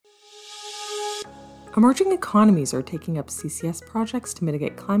Emerging economies are taking up CCS projects to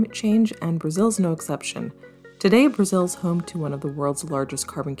mitigate climate change, and Brazil's no exception. Today, Brazil's home to one of the world's largest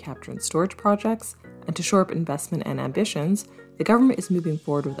carbon capture and storage projects, and to shore up investment and ambitions, the government is moving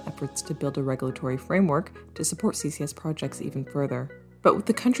forward with efforts to build a regulatory framework to support CCS projects even further. But with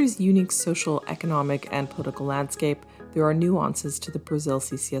the country's unique social, economic, and political landscape, there are nuances to the Brazil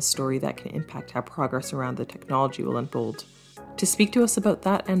CCS story that can impact how progress around the technology will unfold. To speak to us about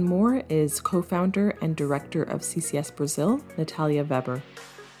that and more is co-founder and director of CCS Brazil, Natalia Weber.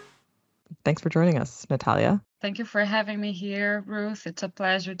 Thanks for joining us, Natalia. Thank you for having me here, Ruth. It's a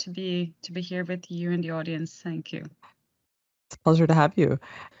pleasure to be here with you and the audience. Thank you. It's a pleasure to have you.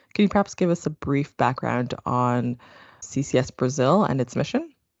 Can you perhaps give us a brief background on CCS Brazil and its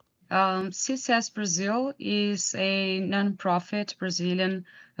mission? CCS Brazil is a nonprofit Brazilian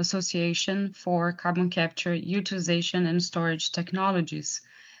association for carbon capture, utilization, and storage technologies.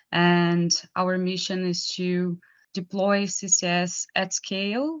 And our mission is to deploy CCS at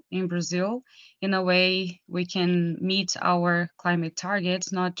scale in Brazil in a way we can meet our climate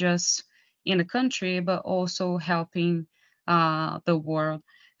targets, not just in the country, but also helping the world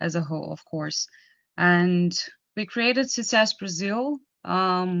as a whole, of course. And we created CCS Brazil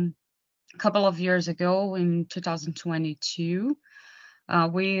a couple of years ago in 2022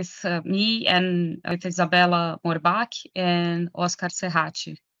 with me and with Isabella Morbach and Oscar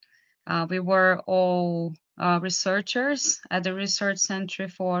Serrati. We were all researchers at the Research Center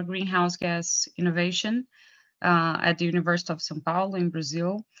for Greenhouse Gas Innovation at the University of São Paulo in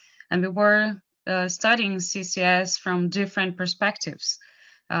Brazil. And we were studying CCS from different perspectives.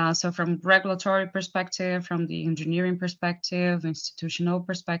 So from regulatory perspective, from the engineering perspective, institutional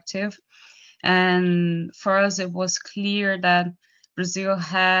perspective. And for us, it was clear that Brazil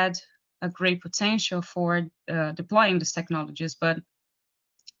had a great potential for deploying these technologies, but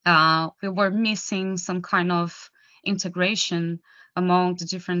we were missing some kind of integration among the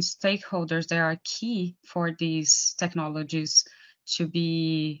different stakeholders that are key for these technologies to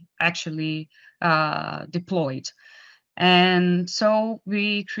be actually deployed. And so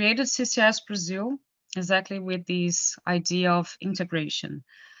we created CCS Brazil exactly with this idea of integration.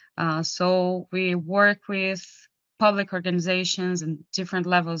 So we work with public organizations and different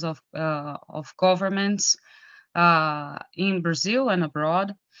levels of governments in Brazil and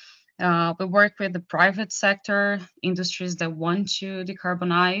abroad. We work with the private sector, industries that want to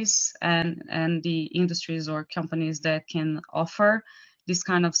decarbonize, and the industries or companies that can offer this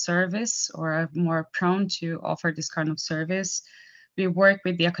kind of service or are more prone to offer this kind of service. We work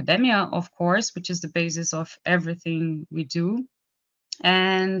with the academia, of course, which is the basis of everything we do,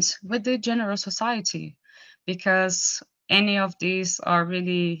 and with the general society, because any of these are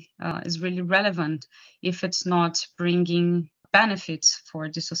really is really relevant if it's not bringing benefits for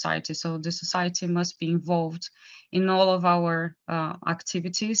the society. So the society must be involved in all of our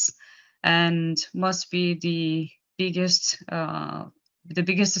activities and must be the biggest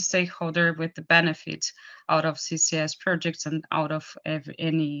stakeholder with the benefit out of CCS projects and out of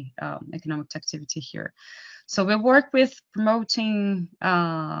any economic activity here. So we work with promoting,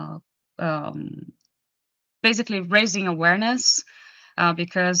 basically raising awareness,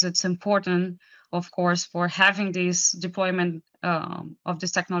 because it's important, of course, for having this deployment of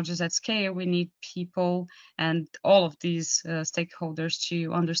these technologies at scale. We need people and all of these stakeholders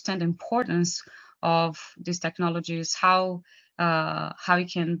to understand the importance of these technologies, how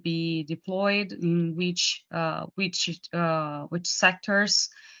it can be deployed in which sectors,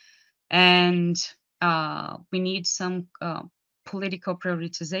 and we need some political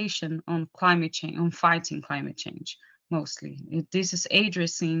prioritization on climate change, on fighting climate change. Mostly, this is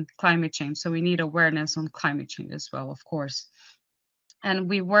addressing climate change, so we need awareness on climate change as well, of course. And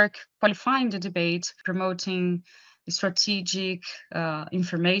we work qualifying the debate, promoting strategic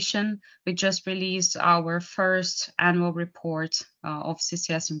information. We just released our first annual report of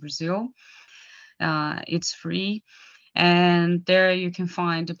CCS in Brazil. It's free, and there you can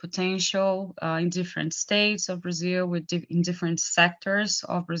find the potential in different states of Brazil, in different sectors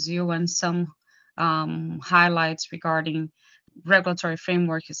of Brazil, and some highlights regarding regulatory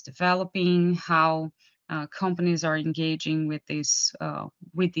framework is developing, how companies are engaging with these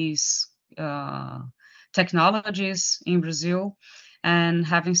technologies in Brazil, and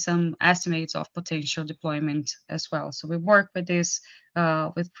having some estimates of potential deployment as well. So we work with this,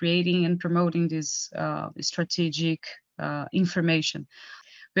 with creating and promoting this strategic information.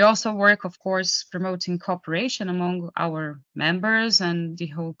 We also work, of course, promoting cooperation among our members and the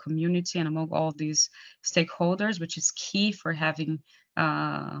whole community and among all these stakeholders, which is key for having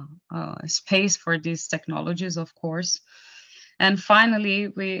space for these technologies, of course. And finally,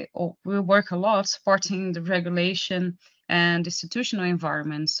 we work a lot supporting the regulation and institutional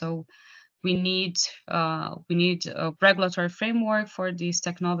environment. So we need a regulatory framework for these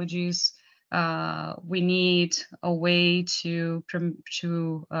technologies. We need a way to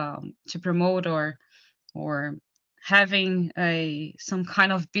promote or having some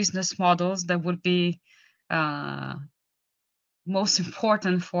kind of business models that would be uh, most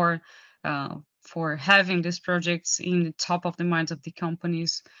important for having these projects in the top of the minds of the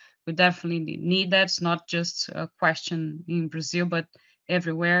companies. We definitely need that. It's not just a question in Brazil, but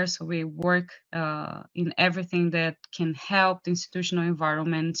everywhere. So we work in everything that can help the institutional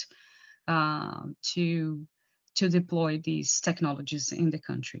environment uh, to to deploy these technologies in the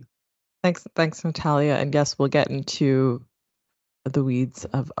country. Thanks, Natalia. And yes, we'll get into the weeds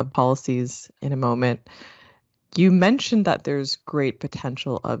of policies in a moment. You mentioned that there's great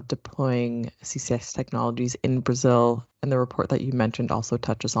potential of deploying CCS technologies in Brazil, and the report that you mentioned also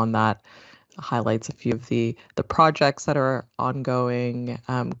touches on that, highlights a few of the projects that are ongoing.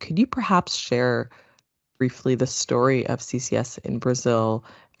 Could you perhaps share briefly the story of CCS in Brazil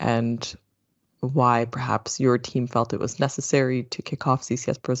and why perhaps your team felt it was necessary to kick off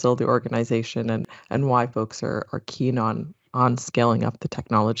CCS Brazil, the organization, and why folks are keen on scaling up the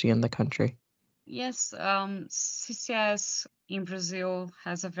technology in the country? Yes, CCS in Brazil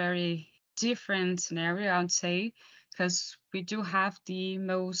has a very different scenario, I would say, because we do have the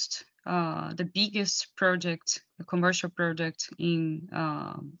biggest project, a commercial project in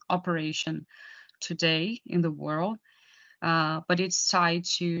operation today in the world, but it's tied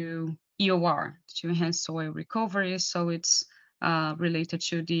to EOR, to enhanced oil recovery. So it's related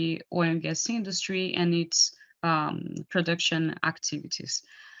to the oil and gas industry and its production activities.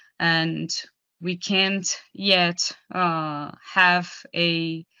 And we can't yet have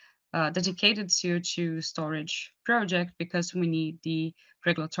a dedicated CO2 storage project because we need the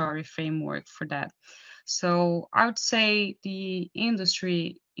regulatory framework for that. So I would say the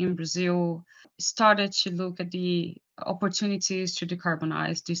industry in Brazil started to look at the opportunities to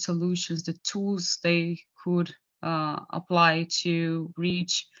decarbonize, the solutions, the tools they could apply to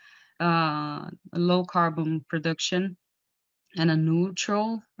reach low carbon production and a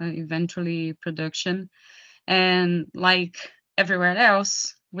neutral, eventually production. And like everywhere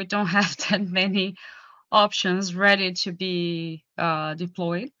else, we don't have that many options ready to be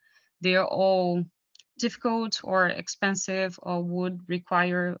deployed. They're all difficult or expensive or would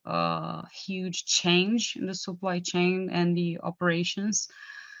require a huge change in the supply chain and the operations.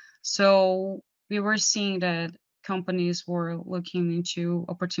 So we were seeing that companies were looking into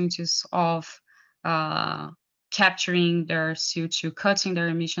opportunities of uh, capturing their CO2, cutting their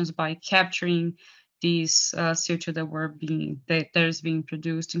emissions by capturing these CO2 that is being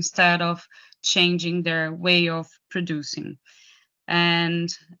produced instead of changing their way of producing. And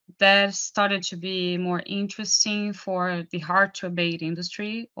that started to be more interesting for the hard to abate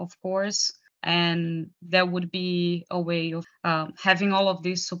industry, of course. And that would be a way of having all of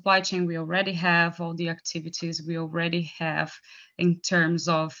this supply chain we already have, all the activities we already have in terms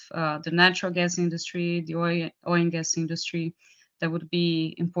of the natural gas industry, the oil and gas industry. That would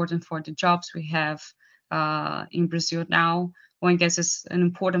be important for the jobs we have in Brazil now. Oil and gas is an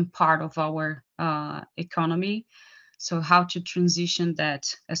important part of our economy. So how to transition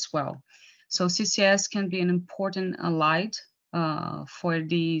that as well. So CCS can be an important allied for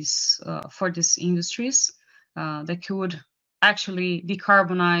these industries that could actually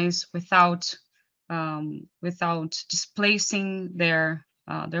decarbonize without displacing their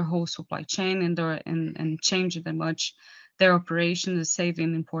whole supply chain and changing that much their operation and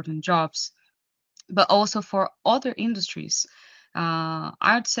saving important jobs, but also for other industries.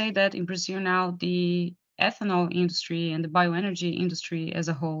 I would say that in Brazil now, the ethanol industry and the bioenergy industry as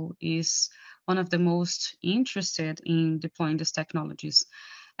a whole is one of the most interested in deploying these technologies.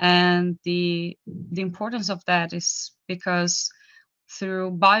 And the importance of that is because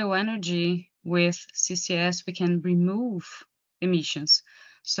through bioenergy with CCS, we can remove emissions.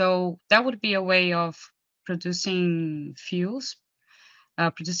 So that would be a way of producing fuels,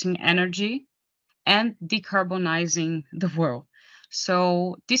 producing energy, and decarbonizing the world.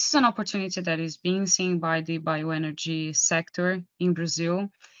 So this is an opportunity that is being seen by the bioenergy sector in Brazil.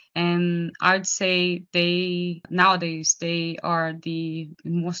 And I'd say nowadays they are the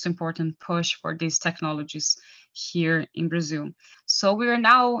most important push for these technologies here in Brazil. So we are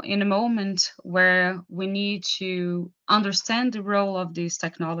now in a moment where we need to understand the role of these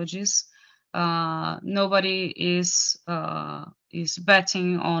technologies. Nobody is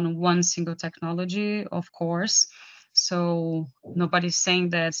betting on one single technology, of course. So nobody's saying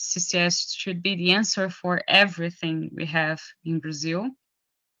that CCS should be the answer for everything we have in Brazil,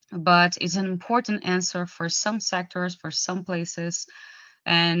 but it's an important answer for some sectors, for some places,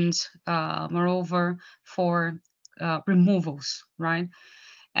 and moreover for removals, right?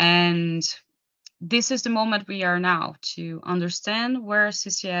 And this is the moment we are now to understand where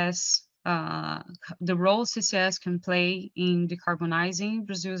CCS, the role CCS can play in decarbonizing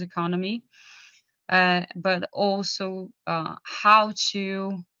Brazil's economy, but also how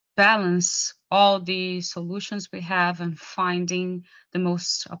to balance all the solutions we have and finding the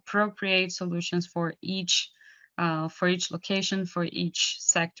most appropriate solutions for each location, for each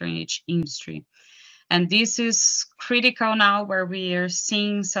sector, in each industry. And this is critical now, where we are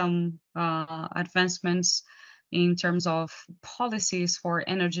seeing some advancements in terms of policies for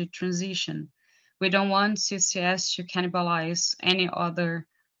energy transition. We don't want CCS to cannibalize any other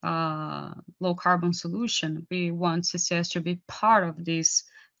low carbon solution. We want CCS to be part of this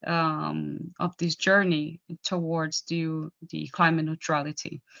journey towards the climate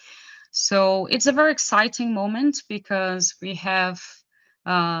neutrality. So it's a very exciting moment because we have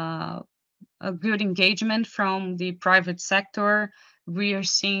a good engagement from the private sector. We are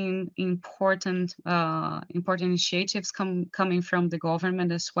seeing important initiatives coming from the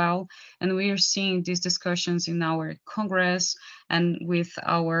government as well, and we are seeing these discussions in our Congress and with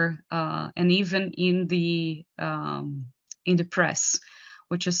our and even in the press,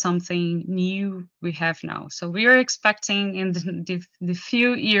 which is something new we have now. So we are expecting in the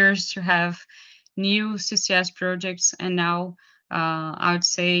few years to have new CCS projects, and now I would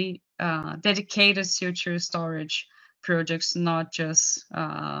say dedicated CO2 storage projects, not just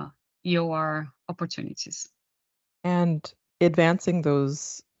EOR opportunities. And advancing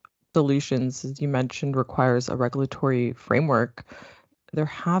those solutions, as you mentioned, requires a regulatory framework. There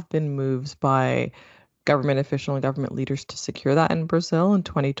have been moves by government official and government leaders to secure that in Brazil. In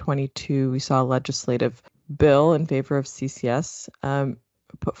 2022, we saw a legislative bill in favor of CCS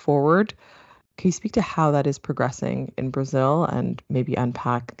put forward. Can you speak to how that is progressing in Brazil and maybe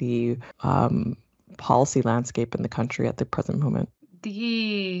unpack the policy landscape in the country at the present moment?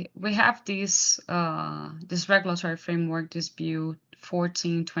 We have this regulatory framework, this bill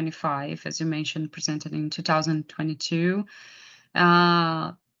 1425, as you mentioned, presented in 2022,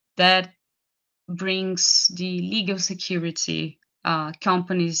 that brings the legal security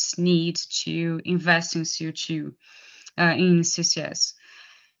companies need to invest in CO2 in CCS.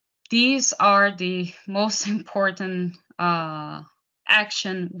 These are the most important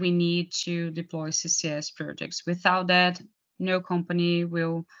action we need to deploy CCS projects. Without that, no company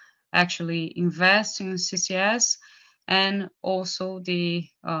will actually invest in CCS, and also the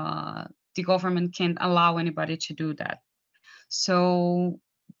government can't allow anybody to do that. So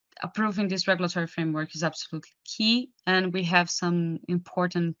approving this regulatory framework is absolutely key, and we have some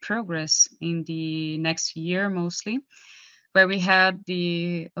important progress in the next year, mostly, where we had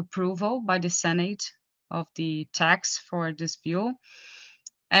the approval by the Senate of the tax for this bill.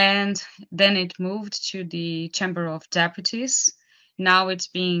 And then it moved to the Chamber of Deputies. Now it's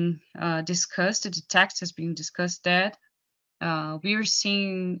being discussed, the tax is being discussed there. We are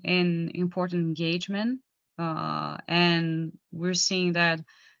seeing an important engagement, and we're seeing that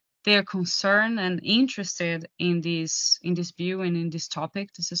they're concerned and interested in this bill and in this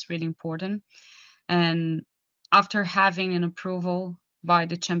topic. This is really important. And after having an approval by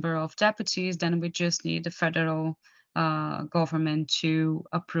the Chamber of Deputies, then we just need the federal government to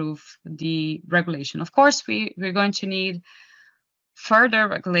approve the regulation. Of course, we're going to need further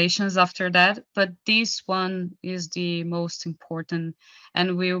regulations after that, but this one is the most important,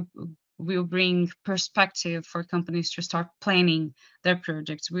 and will bring perspective for companies to start planning their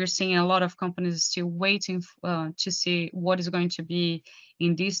projects. We're seeing a lot of companies still waiting to see what is going to be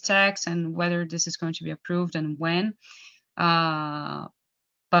in this tax and whether this is going to be approved and when.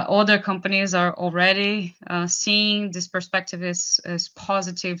 But other companies are already seeing this perspective as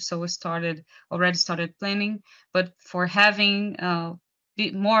positive, so we already started planning. But for having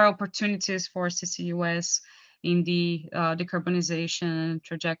more opportunities for CCUS in the decarbonization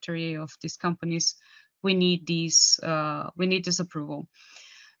trajectory of these companies, we need this approval.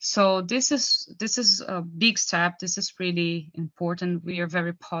 So this is a big step. This is really important. We are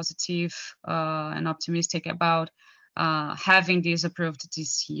very positive and optimistic about having this approved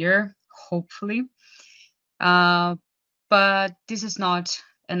this year, hopefully. But this is not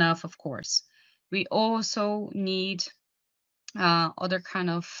enough, of course. We also need other kind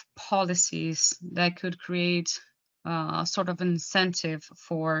of policies that could create sort of an incentive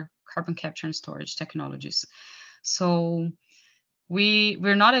for carbon capture and storage technologies. So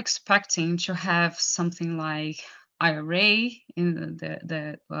we're not expecting to have something like IRA in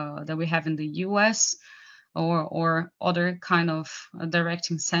that we have in the U.S. or other kind of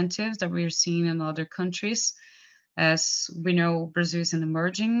direct incentives that we are seeing in other countries. As we know, Brazil is an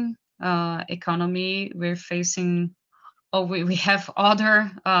emerging economy. We're facing we have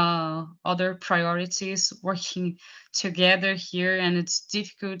other priorities working together here, and it's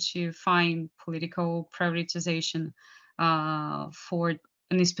difficult to find political prioritization for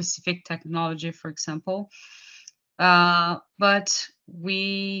any specific technology, for example. But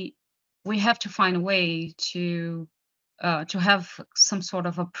we have to find a way to have some sort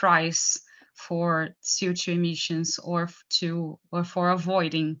of a price for CO2 emissions or for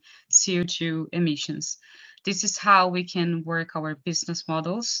avoiding CO2 emissions. This is how we can work our business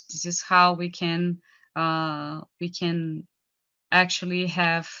models. This is how we can actually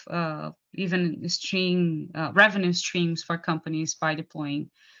have even revenue streams for companies by deploying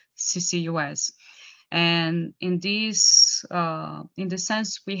CCUS. And in this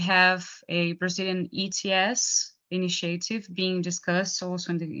sense, we have a Brazilian ETS initiative being discussed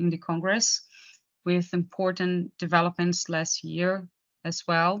also in the Congress, with important developments last year as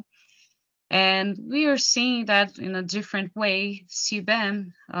well. And we are seeing that in a different way.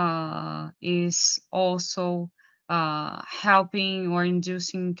 CBAM is also helping or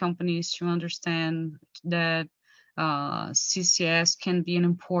inducing companies to understand that CCS can be an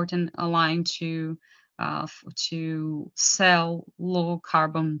important line to sell low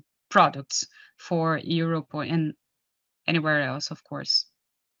carbon products for Europe and anywhere else, of course.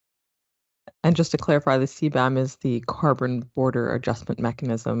 And just to clarify, the CBAM is the carbon border adjustment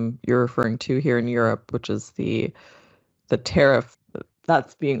mechanism you're referring to here in Europe, which is the tariff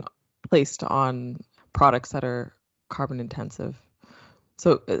that's being placed on products that are carbon intensive.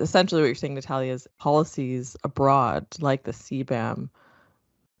 So essentially what you're saying, Natalia, is policies abroad like the CBAM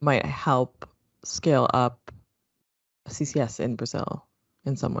might help scale up CCS in Brazil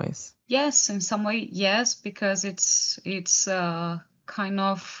in some ways. Yes, in some way, yes, because it's kind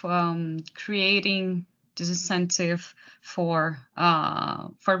of creating this incentive for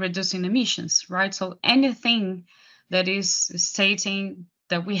reducing emissions, right? So anything that is stating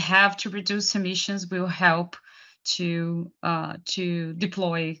that we have to reduce emissions will help to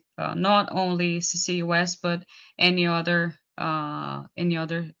deploy not only CCUS but any other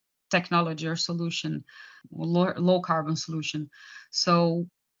technology or solution, low carbon solution. So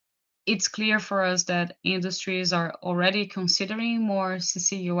it's clear for us that industries are already considering more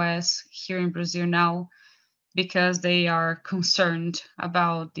CCUS here in Brazil now, because they are concerned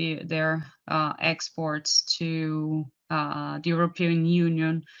about their exports to the European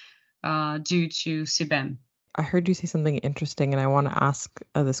Union due to CBAM. I heard you say something interesting, and I want to ask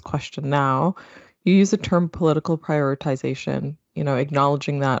this question now. You use the term political prioritization,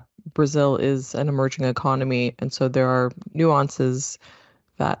 acknowledging that Brazil is an emerging economy, and so there are nuances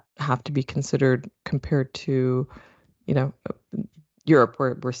that have to be considered compared to, Europe,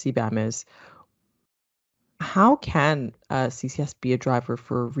 where CBAM is. How can CCS be a driver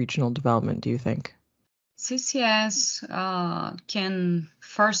for regional development, do you think? CCS can,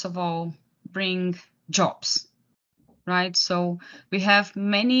 first of all, bring jobs, right? So we have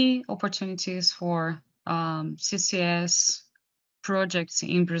many opportunities for CCS projects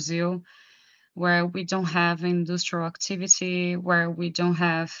in Brazil where we don't have industrial activity, where we don't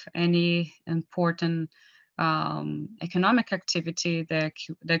have any important economic activity that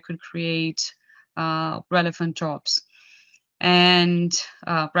could create relevant jobs and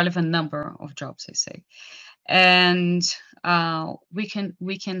relevant number of jobs, I say. And we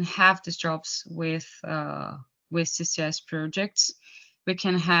can have these jobs with CCS projects. We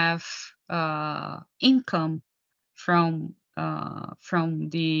can have income from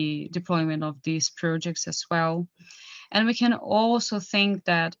the deployment of these projects as well. And we can also think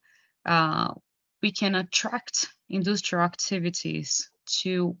that we can attract industrial activities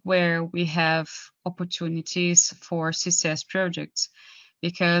to where we have opportunities for CCS projects,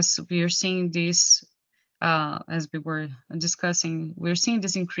 because we are seeing this, as we were discussing, we're seeing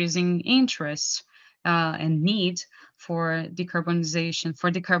this increasing interest and need for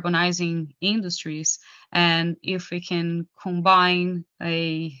decarbonizing industries. And if we can combine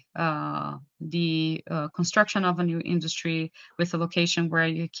the construction of a new industry with a location where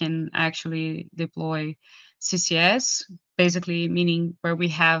you can actually deploy CCS, basically meaning where we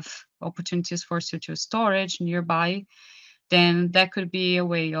have opportunities for CO2 storage nearby, then that could be a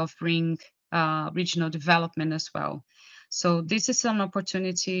way of bringing regional development as well. So this is an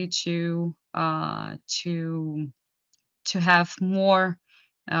opportunity to have more,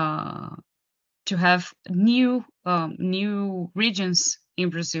 to have new regions in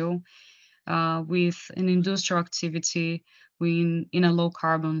Brazil with an industrial activity in a low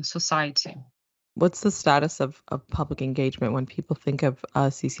carbon society. What's the status of public engagement when people think of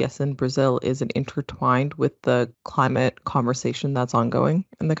CCS in Brazil? Is it intertwined with the climate conversation that's ongoing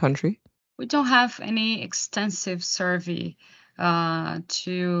in the country? We don't have any extensive survey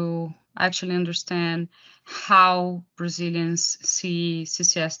to actually understand how Brazilians see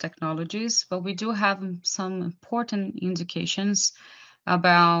CCS technologies, but we do have some important indications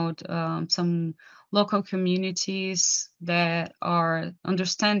about some local communities that are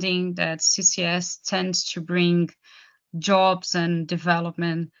understanding that CCS tends to bring jobs and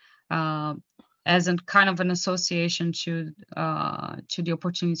development uh, as a kind of an association to the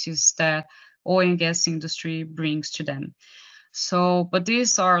opportunities that oil and gas industry brings to them. So, but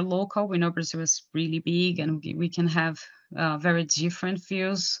these are local. We know Brazil is really big, and we can have very different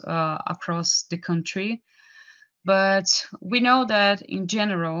views across the country. But we know that in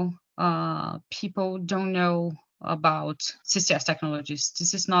general, people don't know about CCS technologies.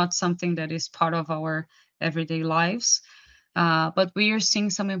 This is not something that is part of our everyday lives. But we are seeing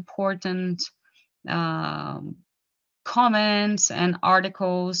some important um, comments and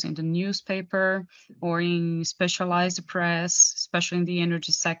articles in the newspaper or in specialized press, especially in the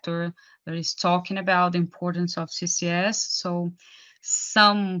energy sector, that is talking about the importance of CCS. So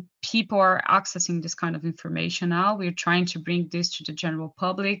some people are accessing this kind of information now. We're trying to bring this to the general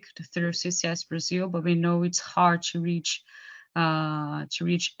public through CCS Brazil, but we know it's hard to reach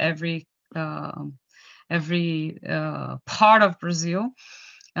every part of Brazil.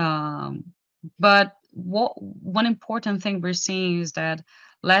 Um, but one important thing we're seeing is that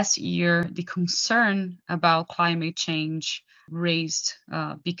last year the concern about climate change raised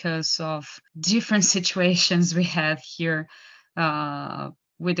because of different situations we had here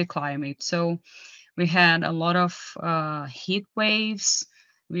with the climate. So we had a lot of heat waves.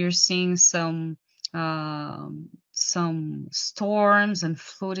 We are seeing some storms and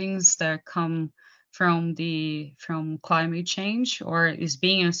floodings that come from climate change or is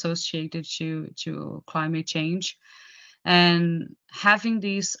being associated to climate change. And having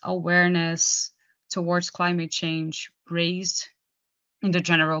this awareness towards climate change raised in the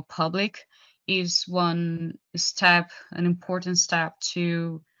general public is one step, an important step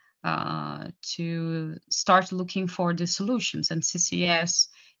to start looking for the solutions, and CCS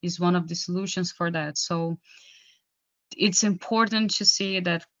is one of the solutions for that. So it's important to see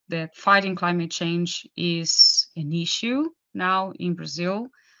that fighting climate change is an issue now in Brazil.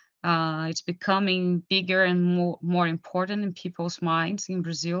 It's becoming bigger and more important in people's minds in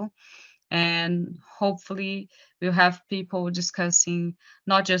Brazil. And hopefully, we'll have people discussing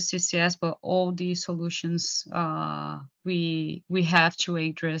not just CCS, but all the solutions we have to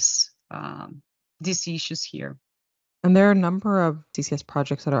address these issues here. And there are a number of CCS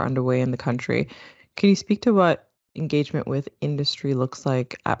projects that are underway in the country. Can you speak to what engagement with industry looks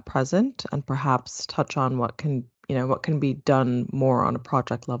like at present and perhaps touch on what can be done more on a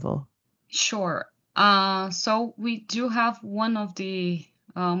project level? Sure. So we do have one of the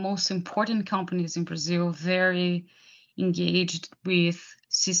most important companies in Brazil very engaged with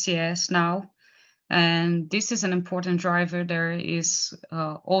CCS now. And this is an important driver. There is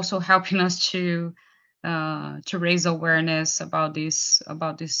also helping us to raise awareness about this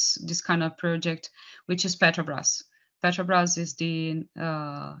kind of project, which is Petrobras. Petrobras is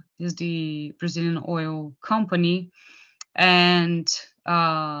the Brazilian oil company, and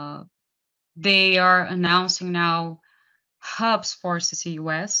they are announcing now hubs for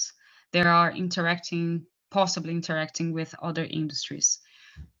CCUS. They are possibly interacting with other industries.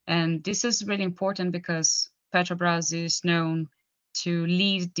 And this is really important because Petrobras is known to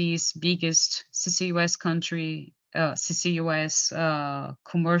lead this biggest CCUS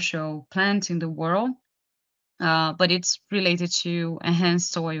commercial plant in the world, but it's related to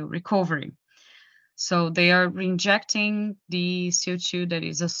enhanced oil recovery. So they are reinjecting the CO2 that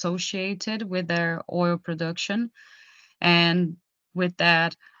is associated with their oil production, and with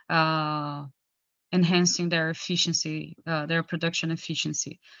that, uh, enhancing their efficiency, their production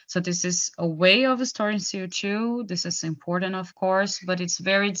efficiency. So this is a way of storing CO2. This is important, of course, but it's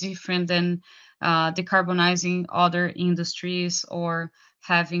very different than decarbonizing other industries or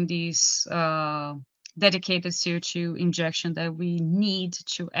having these dedicated CO2 injection that we need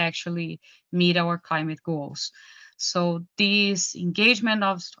to actually meet our climate goals. So this engagement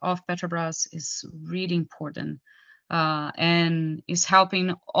of Petrobras is really important and is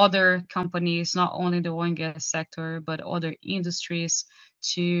helping other companies, not only the oil and gas sector, but other industries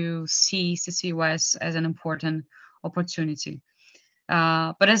to see CCUS as an important opportunity.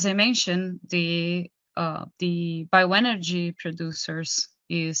 But as I mentioned, the bioenergy producers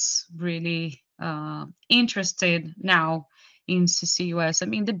is really interested now in CCUS. I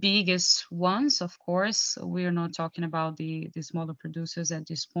mean, the biggest ones, of course, we're not talking about the smaller producers at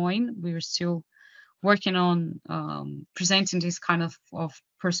this point. We're still working on presenting this kind of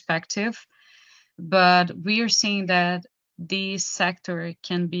perspective, but we are seeing that this sector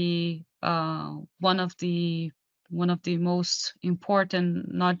can be one of the most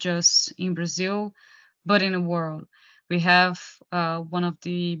important, not just in Brazil, but in the world. We have one of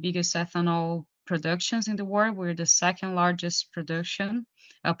the biggest ethanol productions in the world. We're the second largest producer,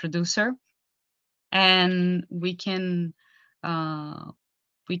 and uh,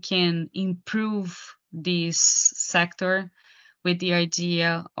 we can improve this sector with the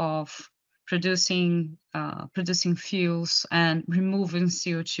idea of producing fuels and removing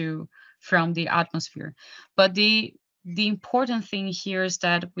CO2 from the atmosphere. But the important thing here is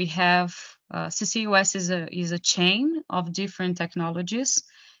that we have CCUS is a chain of different technologies.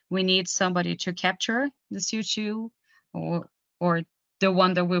 We need somebody to capture the CO2, or the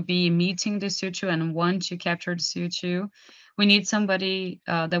one that will be emitting the CO2 and want to capture the CO2. We need somebody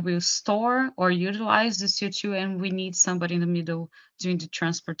that will store or utilize the CO2, and we need somebody in the middle doing the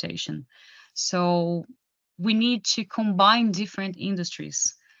transportation. So we need to combine different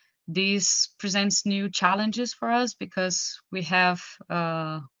industries. This presents new challenges for us because we have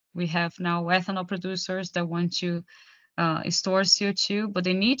now ethanol producers that want to store CO2, but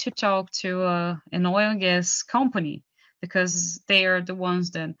they need to talk to an oil and gas company because they are the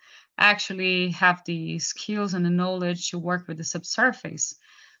ones that actually have the skills and the knowledge to work with the subsurface.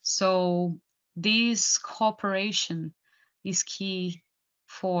 So this cooperation is key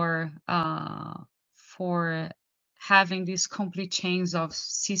for having these complete chains of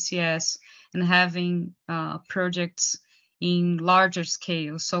CCS and having projects in larger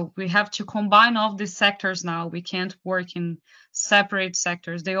scale. So we have to combine all these sectors now. We can't work in separate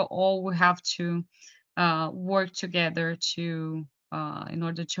sectors. They all will have to work together to in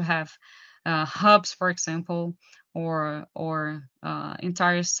order to have hubs, for example, or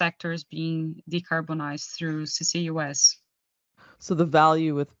entire sectors being decarbonized through CCUS. So the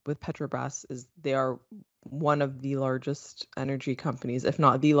value with Petrobras is they are one of the largest energy companies, if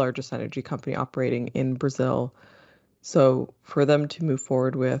not the largest energy company operating in Brazil. So for them to move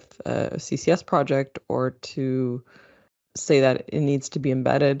forward with a CCS project or to say that it needs to be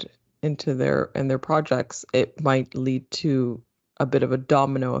embedded into their projects, it might lead to a bit of a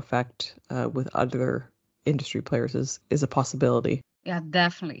domino effect with other industry players is a possibility. Yeah,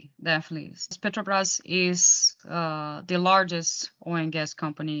 definitely, definitely. Petrobras is the largest oil and gas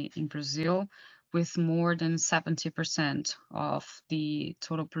company in Brazil, with more than 70% of the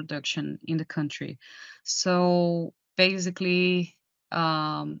total production in the country. So basically,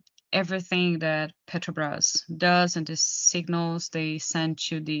 everything that Petrobras does and the signals they send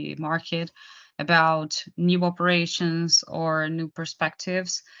to the market about new operations or new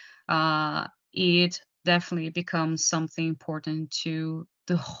perspectives, it definitely becomes something important to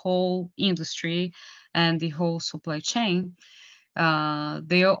the whole industry and the whole supply chain.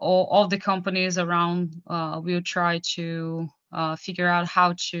 They are all the companies around will try to figure out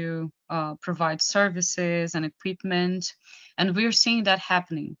how to provide services and equipment, and we're seeing that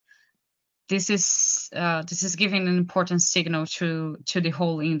happening. This is giving an important signal to the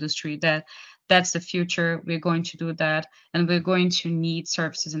whole industry that that's the future. We're going to do that, and we're going to need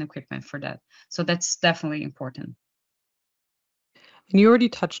services and equipment for that. So that's definitely important. And you already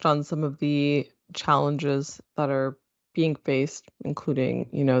touched on some of the challenges that are being faced, including,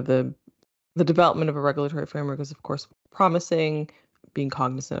 the development of a regulatory framework is, of course, promising. Being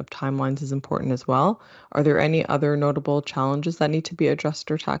cognizant of timelines is important as well. Are there any other notable challenges that need to be addressed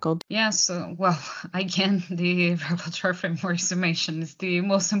or tackled? Yes, well, again, the regulatory framework you mentioned is the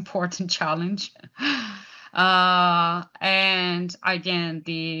most important challenge. And again,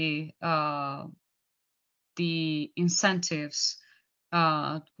 the incentives.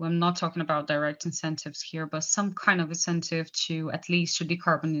 I'm not talking about direct incentives here, but some kind of incentive to at least to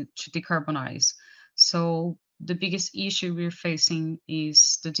decarbonize. So the biggest issue we're facing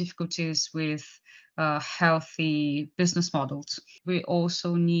is the difficulties with healthy business models. We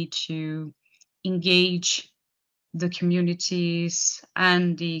also need to engage the communities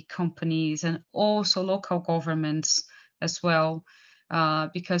and the companies and also local governments as well,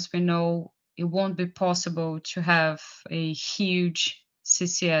 because we know it won't be possible to have a huge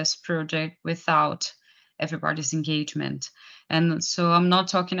CCS project without everybody's engagement. And so I'm not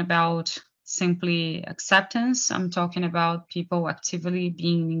talking about simply acceptance, I'm talking about people actively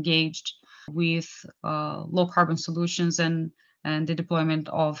being engaged with low carbon solutions and the deployment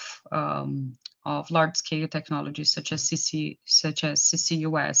of of large-scale technologies such as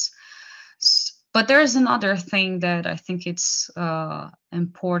CCUS. But there's another thing that I think it's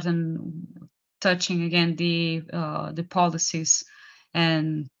important, touching again the policies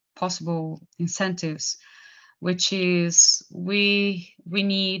and possible incentives, which is we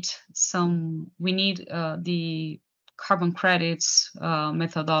need the carbon credits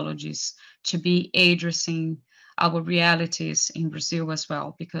methodologies to be addressing our realities in Brazil as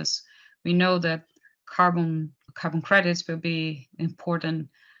well, because we know that carbon credits will be important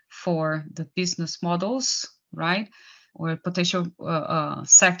for the business models, right? Or potential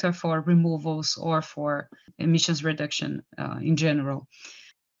sector for removals or for emissions reduction in general.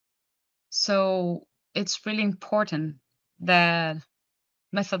 So it's really important that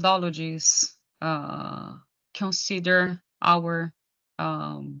methodologies consider our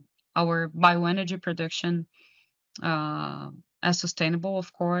bioenergy production as sustainable,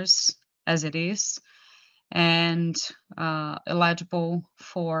 of course, as it is, and eligible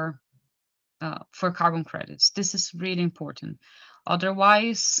for carbon credits. This is really important.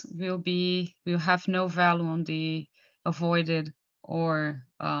 Otherwise, we'll have no value on the avoided or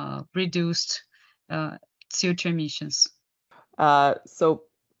reduced CO2 emissions. So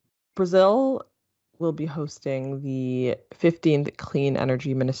Brazil will be hosting the 15th Clean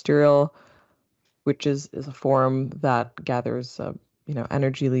Energy Ministerial, which is a forum that gathers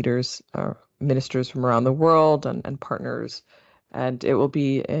energy leaders, ministers from around the world and partners. And it will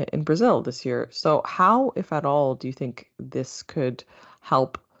be in Brazil this year. So how, if at all, do you think this could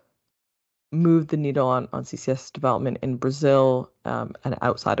help move the needle on CCS development in Brazil and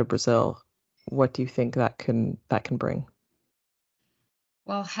outside of Brazil? What do you think that can bring?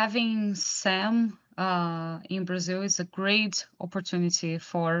 Well, having Sam in Brazil is a great opportunity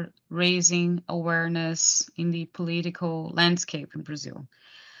for raising awareness in the political landscape in Brazil.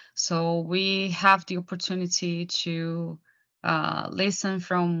 So we have the opportunity to listen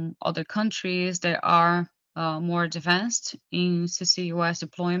from other countries that are more advanced in CCUS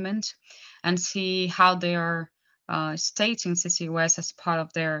deployment and see how they are stating CCUS as part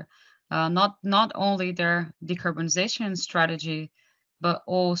of their not only their decarbonization strategy, but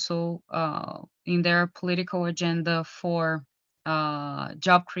also in their political agenda for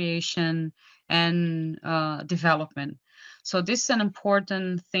job creation and development. So this is an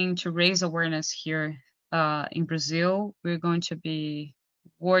important thing to raise awareness here in Brazil. We're going to be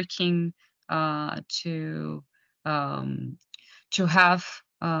working um, to have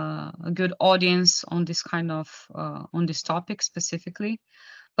a good audience on this kind of on this topic specifically.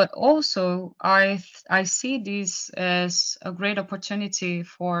 But also, I see this as a great opportunity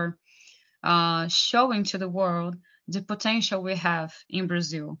for showing to the world the potential we have in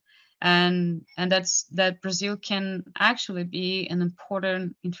Brazil, and that Brazil can actually be an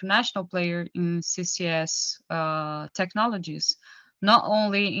important international player in CCS technologies, not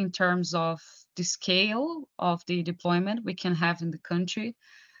only in terms of the scale of the deployment we can have in the country,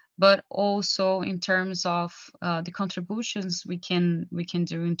 but also in terms of the contributions we can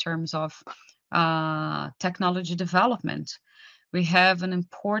do in terms of technology development. We have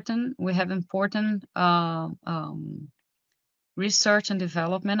important research and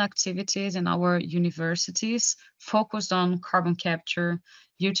development activities in our universities focused on carbon capture,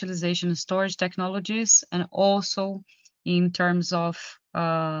 utilization and storage technologies, and also in terms of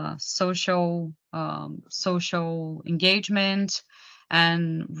social engagement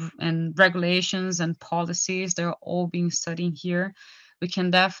and regulations and policies. They're all being studied here. We can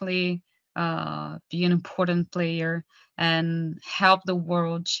definitely be an important player and help the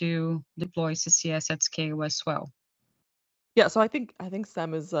world to deploy CCS at scale as well. Yeah, so I think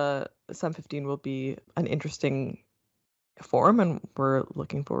SEM 15 will be an interesting forum, and we're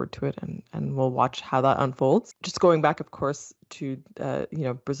looking forward to it, and we'll watch how that unfolds. Just going back, of course, to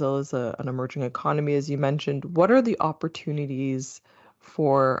Brazil is an emerging economy, as you mentioned. What are the opportunities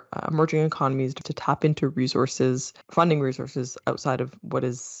for emerging economies to tap into resources, funding resources outside of what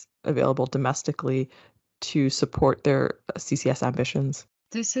is available domestically to support their CCS ambitions?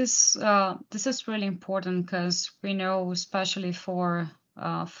 This is really important because we know, especially for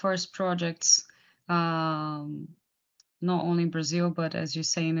first projects, um, not only in Brazil, but as you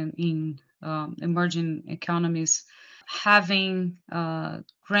say, in emerging economies, having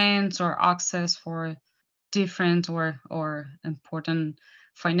grants or access for different or important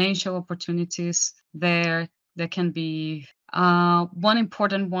financial opportunities there can be one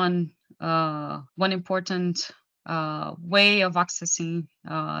important way of accessing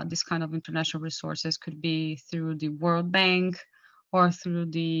this kind of international resources could be through the World Bank or through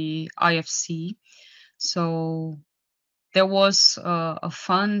the IFC. So there was a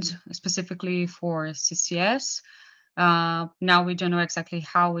fund specifically for CCS. Now we don't know exactly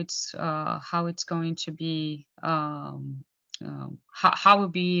how it's going to be. How will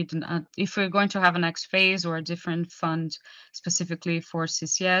be if we're going to have a next phase or a different fund specifically for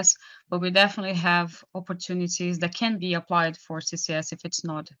CCS, but we definitely have opportunities that can be applied for CCS if it's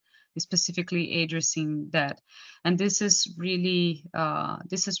not specifically addressing that, and this is really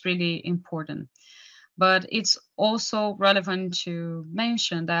important. But it's also relevant to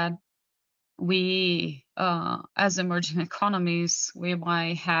mention that we, as emerging economies, we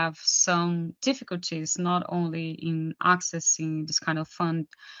might have some difficulties not only in accessing this kind of fund,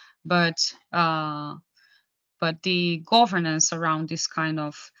 but the governance around this kind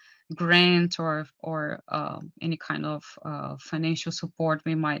of grant or any kind of financial support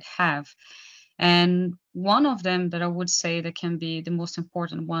we might have. And one of them that I would say that can be the most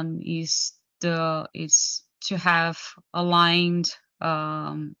important one is to have aligned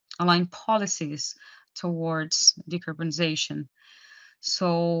policies towards decarbonization.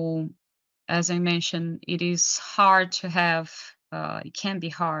 So, as I mentioned, it can be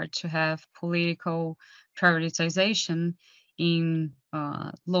hard to have political prioritization in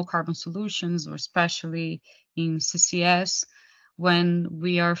low carbon solutions, or especially in CCS, when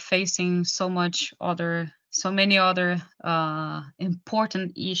we are facing so many other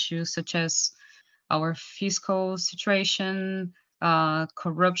important issues, such as our fiscal situation,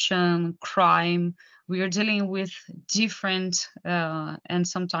 corruption, crime. We are dealing with different and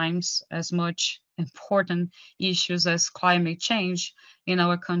sometimes as much important issues as climate change in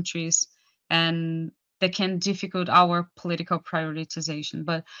our countries, and that can difficult our political prioritization.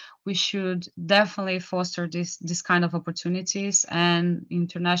 But we should definitely foster this kind of opportunities, and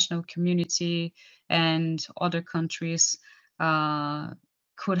international community and other countries uh,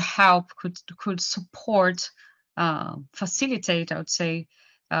 could support, facilitate, I would say,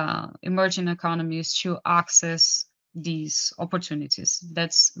 emerging economies to access these opportunities.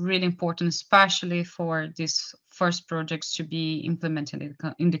 That's really important, especially for these first projects to be implemented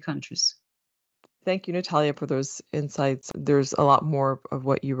in the countries. Thank you, Natalia, for those insights. There's a lot more of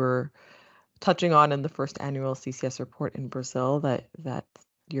what you were touching on in the first annual CCS report in Brazil that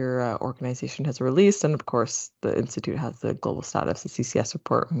your organization has released, and of course, the Institute has the global status of CCS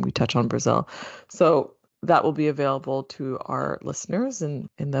report when we touch on Brazil. So that will be available to our listeners in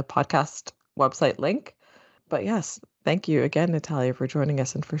the podcast website link. But yes, thank you again, Natalia, for joining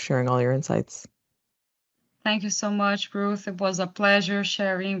us and for sharing all your insights. Thank you so much, Ruth. It was a pleasure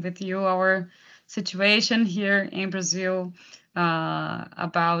sharing with you our situation here in Brazil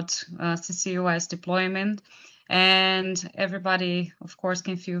about CCUS deployment. And everybody, of course,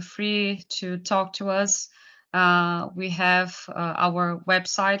 can feel free to talk to us. We have our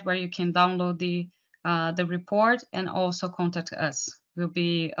website where you can download the report and also contact us. It will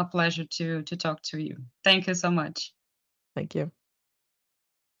be a pleasure to talk to you. Thank you so much. Thank you.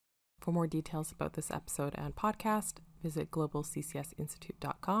 For more details about this episode and podcast, visit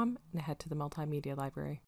globalccsinstitute.com and head to the Multimedia Library.